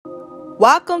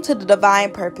Welcome to the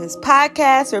Divine Purpose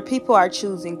Podcast, where people are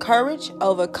choosing courage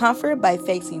over comfort by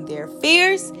facing their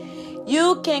fears.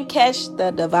 You can catch the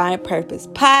Divine Purpose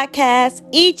Podcast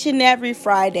each and every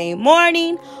Friday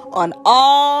morning on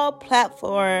all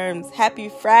platforms. Happy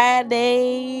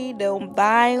Friday,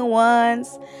 Divine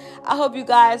Ones. I hope you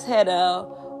guys had a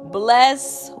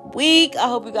blessed week. I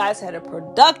hope you guys had a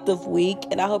productive week.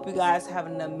 And I hope you guys have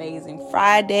an amazing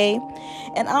Friday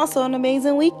and also an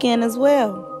amazing weekend as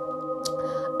well.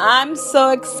 I'm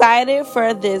so excited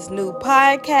for this new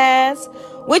podcast,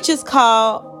 which is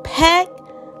called Pack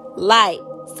Light.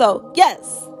 So,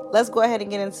 yes, let's go ahead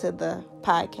and get into the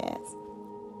podcast.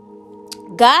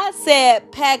 God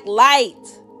said, pack light.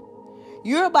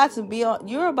 You're about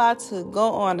to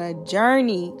go on a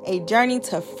journey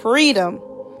to freedom.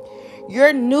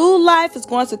 Your new life is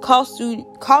going to cost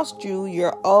you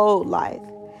your old life.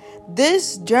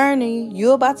 This journey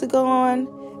you're about to go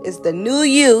on is the new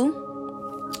you,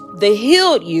 the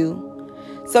healed you.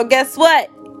 So guess what?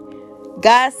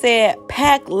 God said,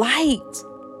 pack light.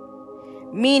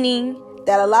 Meaning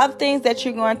that a lot of things that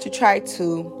you're going to try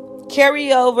to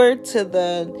carry over to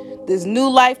this new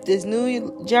life, this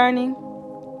new journey,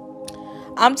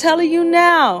 I'm telling you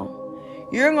now,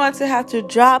 you're going to have to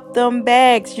drop them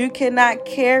bags. You cannot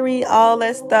carry all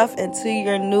that stuff into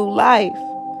your new life.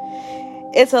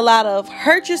 It's a lot of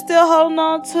hurt you're still holding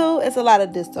on to. It's a lot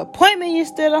of disappointment you're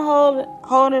still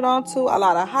holding on to. A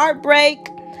lot of heartbreak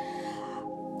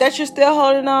that you're still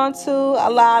holding on to.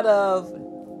 A lot of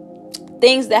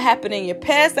things that happened in your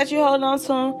past that you're holding on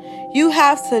to. You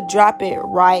have to drop it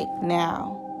right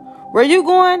now. Where you're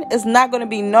going is not going to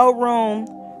be no room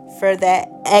for that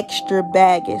extra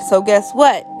baggage. So guess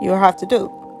what you'll have to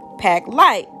do? Pack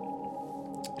light.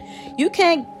 You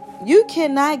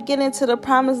cannot get into the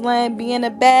promised land being a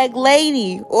bag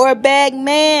lady or a bag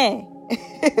man.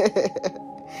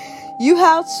 You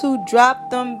have to drop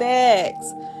them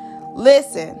bags.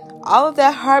 Listen, all of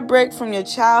that heartbreak from your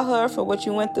childhood, for what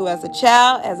you went through as a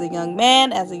child, as a young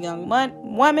man, as a young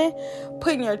woman,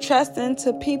 putting your trust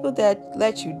into people that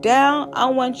let you down. I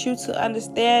want you to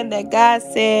understand that God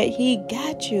said He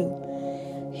got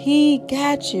you. He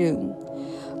got you.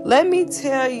 Let me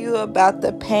tell you about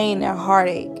the pain and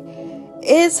heartache.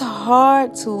 It's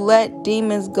hard to let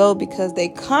demons go because they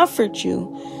comfort you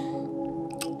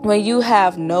when you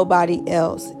have nobody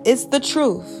else. It's the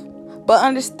truth. But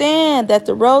understand that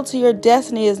the road to your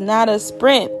destiny is not a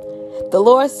sprint. The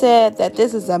Lord said that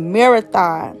this is a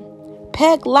marathon.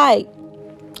 Pack light.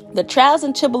 The trials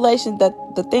and tribulations,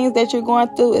 the things that you're going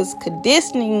through is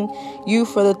conditioning you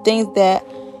for the things that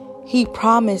He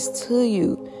promised to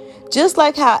you. Just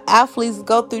like how athletes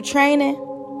go through training,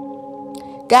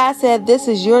 God said this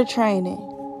is your training.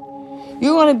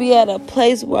 You're going to be at a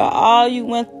place where all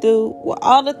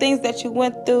the things that you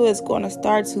went through is going to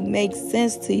start to make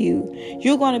sense to you.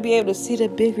 You're going to be able to see the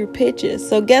bigger picture.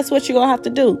 So guess what you're going to have to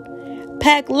do?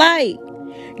 Pack light.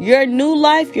 Your new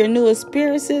life, your new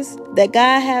experiences that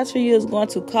God has for you is going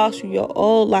to cost you your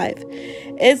old life.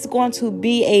 It's going to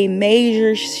be a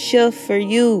major shift for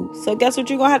you. So guess what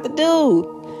you're going to have to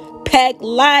do? Pack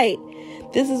light.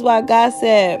 This is why God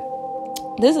said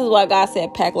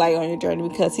pack light on your journey,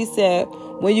 because He said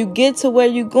when you get to where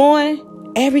you're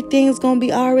going, everything's going to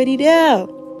be already there.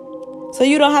 So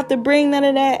you don't have to bring none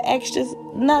of that extra,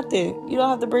 nothing. You don't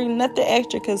have to bring nothing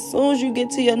extra, because as soon as you get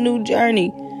to your new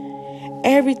journey,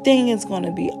 everything is going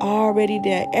to be already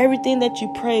there. Everything that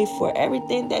you pray for,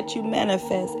 everything that you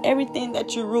manifest, everything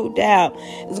that you root down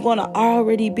is going to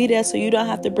already be there. So you don't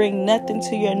have to bring nothing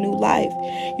to your new life.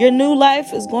 Your new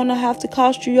life is going to have to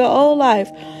cost you your old life.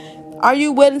 Are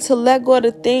you willing to let go of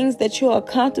the things that you are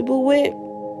comfortable with,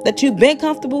 that you've been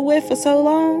comfortable with for so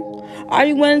long? Are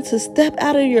you willing to step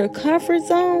out of your comfort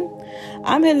zone?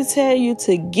 I'm here to tell you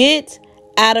to get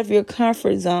out of your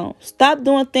comfort zone. Stop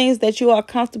doing things that you are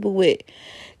comfortable with.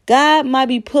 God might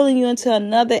be pulling you into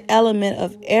another element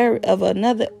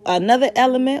another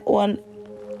element or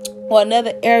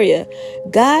another area.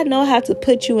 God knows how to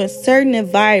put you in certain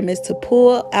environments to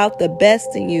pull out the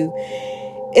best in you.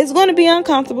 It's going to be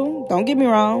uncomfortable, don't get me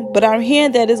wrong, but I'm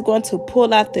hearing that it's going to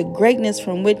pull out the greatness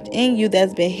from within you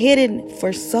that's been hidden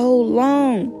for so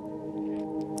long.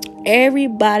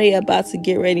 Everybody about to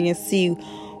get ready and see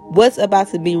what's about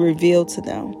to be revealed to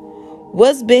them.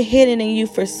 What's been hidden in you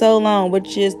for so long,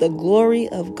 which is the glory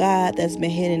of God that's been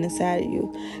hidden inside of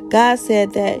you. God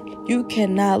said that you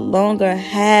can no longer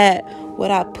hide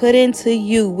what I put into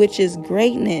you, which is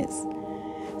greatness.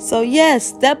 So yes,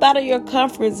 step out of your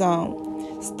comfort zone.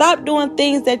 Stop doing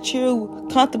things that you're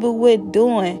comfortable with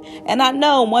doing. And I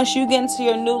know once you get into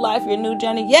your new life, your new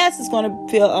journey, yes, it's going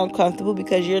to feel uncomfortable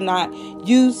because you're not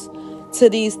used to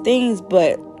these things,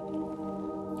 but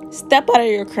step out of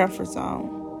your comfort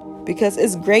zone, because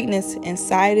it's greatness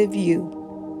inside of you.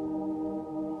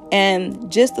 And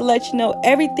just to let you know,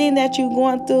 everything that you're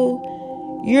going through,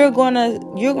 you're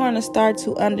gonna start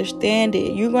to understand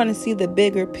it. You're gonna see the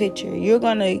bigger picture. You're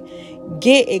gonna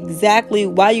get exactly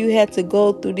why you had to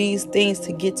go through these things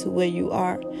to get to where you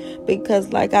are.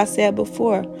 Because like I said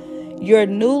before, your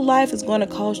new life is going to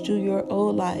cost you your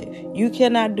old life. You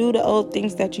cannot do the old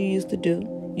things that you used to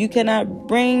do. You cannot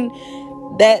bring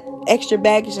that extra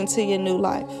baggage into your new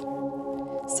life.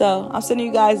 So I'm sending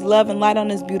you guys love and light on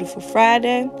this beautiful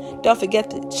Friday. Don't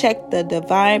forget to check the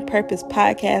Divine Purpose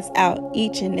podcast out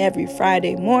each and every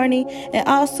Friday morning. And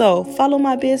also follow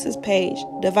my business page,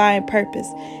 Divine Purpose.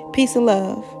 Peace and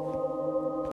love.